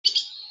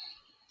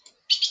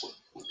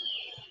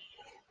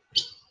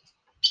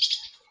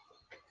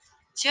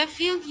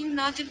Sheffield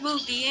United will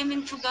be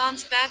aiming to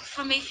bounce back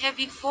from a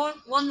heavy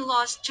 4-1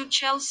 loss to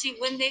Chelsea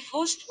when they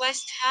host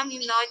West Ham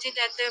United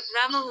at their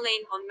Bramall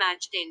Lane on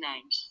matchday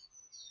 9.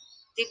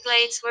 The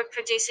Blades were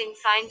producing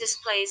fine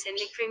displays in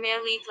the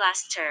Premier League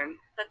last term,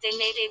 but they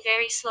made a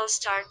very slow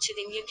start to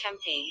the new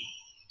campaign.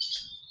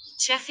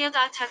 Sheffield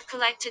have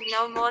collected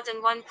no more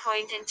than 1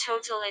 point in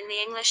total in the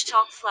English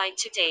top flight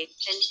to date,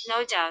 and,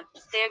 no doubt,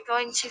 they are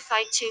going to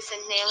fight tooth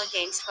and nail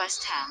against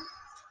West Ham.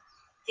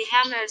 The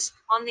Hammers,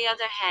 on the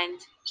other hand,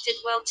 did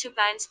well to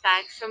bounce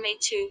back from a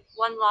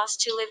 2-1 loss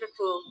to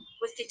Liverpool,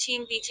 with the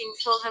team beating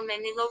Fulham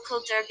in the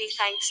local derby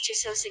thanks to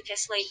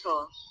Sosika's late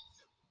goal.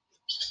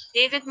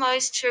 David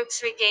Moyes'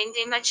 troops regained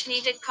a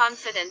much-needed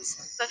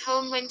confidence, but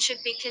home win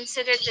should be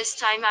considered this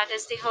time out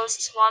as the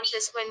hosts want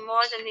this win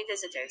more than the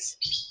visitors.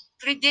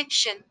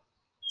 Prediction: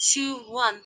 2-1.